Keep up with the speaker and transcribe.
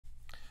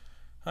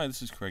Hi,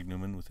 this is Craig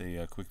Newman with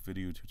a quick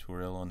video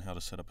tutorial on how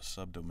to set up a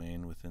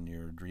subdomain within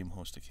your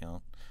DreamHost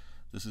account.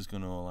 This is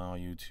going to allow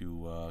you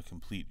to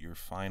complete your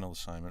final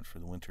assignment for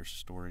the winter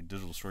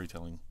digital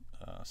storytelling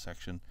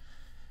section.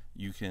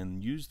 You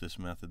can use this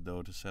method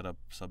though to set up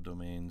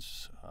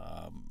subdomains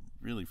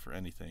really for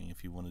anything.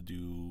 If you want to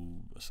do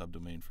a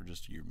subdomain for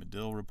just your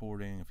Medill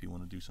reporting, if you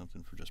want to do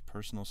something for just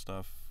personal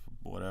stuff,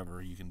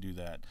 whatever, you can do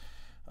that.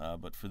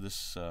 But for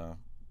this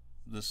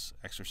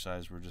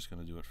exercise, we're just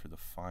going to do it for the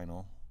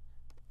final.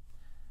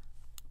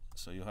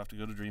 So you'll have to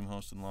go to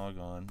DreamHost and log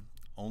on.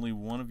 Only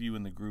one of you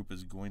in the group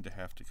is going to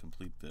have to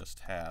complete this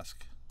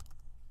task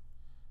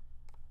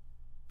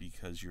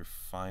because your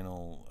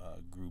final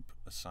group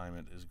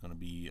assignment is going to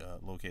be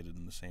located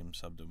in the same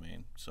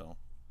subdomain. So,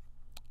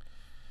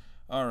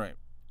 alright,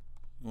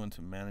 go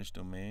into Manage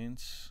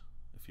Domains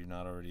if you're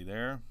not already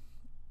there,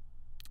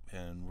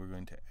 and we're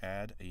going to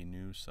add a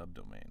new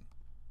subdomain.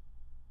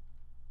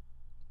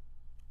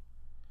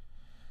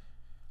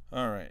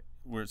 Alright,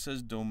 where it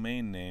says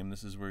domain name,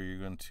 this is where you're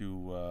going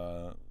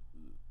to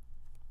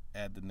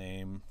add the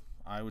name.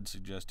 I would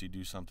suggest you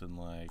do something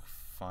like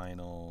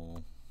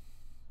final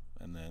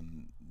and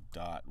then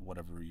dot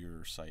whatever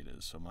your site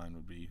is. So mine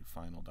would be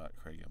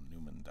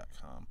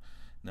final.craigmnewman.com.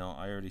 Now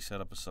I already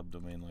set up a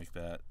subdomain like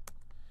that,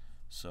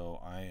 so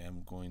I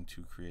am going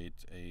to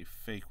create a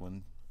fake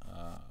one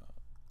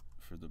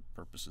for the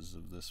purposes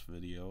of this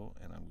video,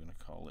 and I'm going to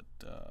call it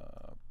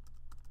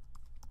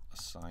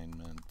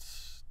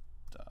assignment.craigmnewman.com.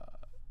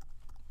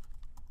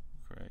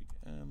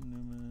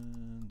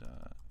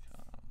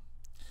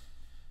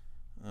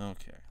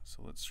 Okay,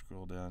 so let's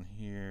scroll down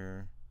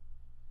here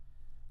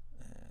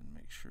and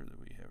make sure that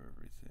we have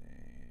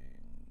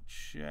everything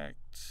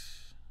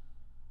checked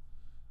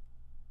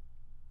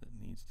that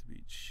needs to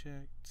be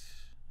checked,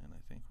 and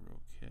I think we're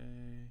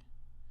okay.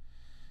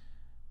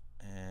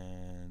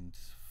 And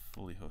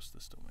fully host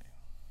this domain.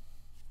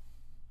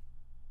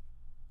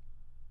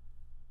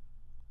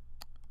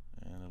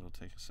 And it'll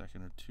take a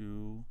second or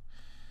two,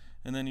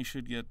 and then you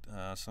should get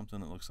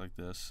something that looks like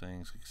this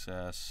saying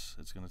success.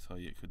 It's going to tell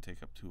you it could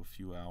take up to a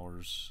few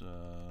hours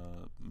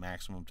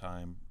maximum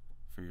time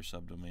for your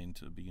subdomain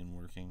to begin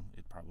working.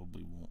 It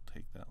probably won't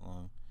take that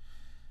long.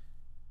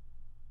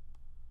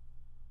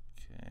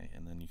 Okay,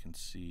 and then you can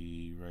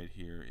see right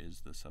here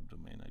is the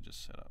subdomain I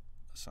just set up,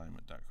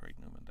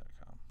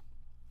 assignment.craigmnewman.com.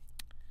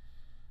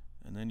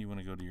 And then you want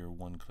to go to your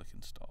one-click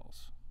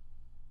installs.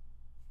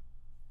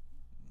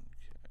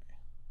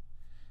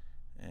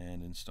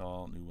 And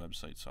install new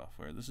website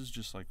software. This is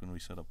just like when we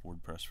set up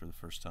WordPress for the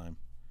first time.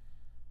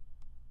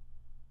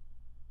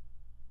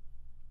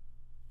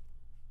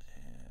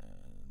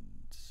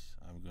 And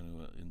I'm going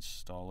to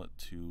install it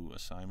to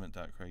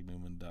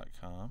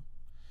assignment.craigmnewman.com,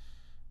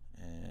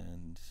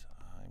 and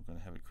I'm going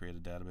to have it create a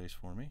database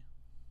for me.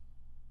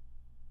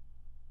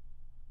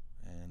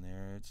 And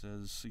there it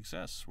says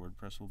success.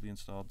 WordPress will be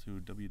installed to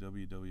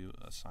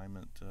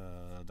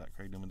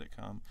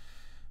www.assignment.craigmnewman.com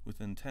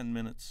within 10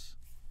 minutes.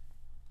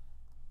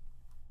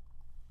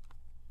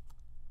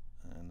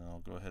 And I'll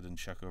go ahead and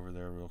check over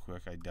there real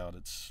quick. I doubt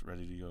it's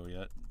ready to go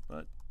yet,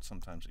 but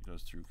sometimes it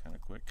goes through kind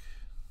of quick.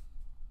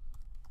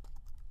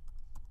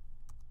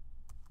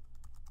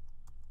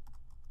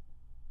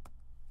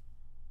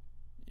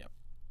 Yep,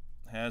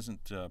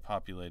 hasn't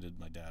populated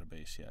my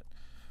database yet,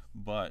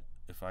 but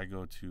if I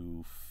go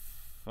to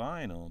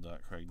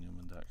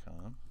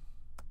final.craigmnewman.com,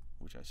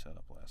 which I set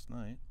up last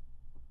night,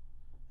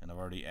 and I've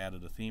already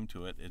added a theme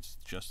to it. It's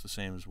just the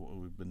same as what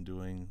we've been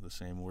doing, the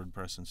same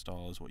WordPress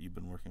install as what you've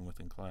been working with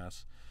in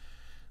class.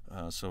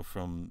 So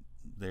from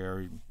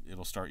there,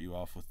 it'll start you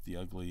off with the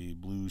ugly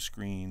blue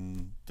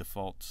screen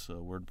default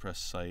WordPress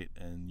site,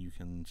 and you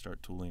can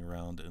start tooling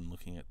around and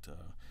looking at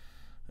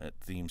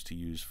themes to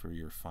use for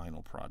your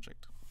final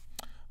project.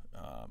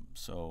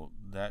 So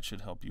that should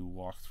help you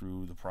walk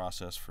through the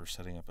process for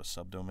setting up a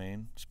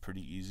subdomain. It's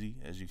pretty easy,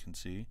 as you can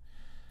see.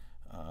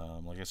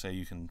 Like I say,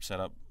 you can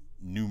set up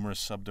numerous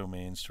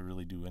subdomains to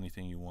really do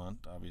anything you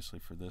want. Obviously,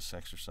 for this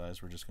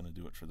exercise, we're just going to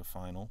do it for the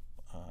final.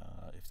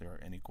 If there are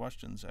any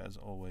questions, as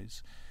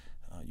always,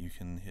 you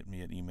can hit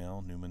me at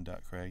email,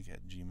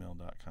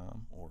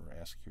 newman.craig@gmail.com, or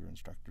ask your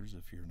instructors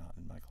if you're not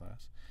in my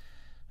class.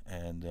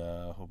 And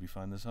hope you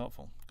find this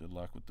helpful. Good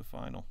luck with the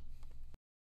final.